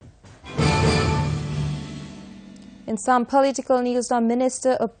In some political news, the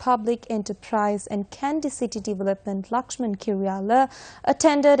Minister of Public Enterprise and Kandy City Development, Lakshman Kiriella,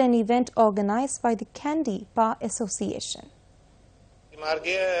 attended an event organized by the Kandy Bar Association.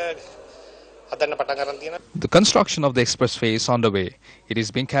 The construction of the expressway is underway. It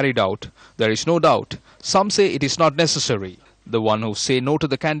is being carried out. There is no doubt. Some say it is not necessary. The one who say no to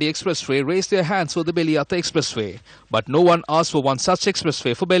the Kandy Expressway raise their hands for the Beliatta Expressway. But no one asked for one such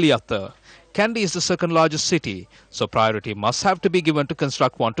expressway for Beliatta. Kandy is the second largest city, so priority must have to be given to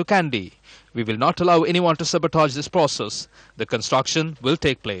construct one to Kandy. We will not allow anyone to sabotage this process. The construction will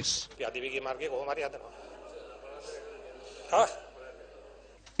take place.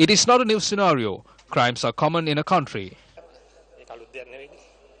 It is not a new scenario. Crimes are common in a country.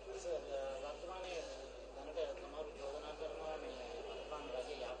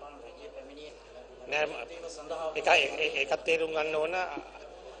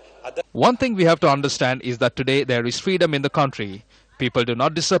 One thing we have to understand is that today there is freedom in the country. People do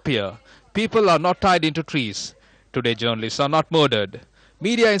not disappear. People are not tied into trees. Today journalists are not murdered.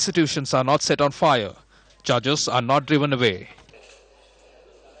 Media institutions are not set on fire. Judges are not driven away.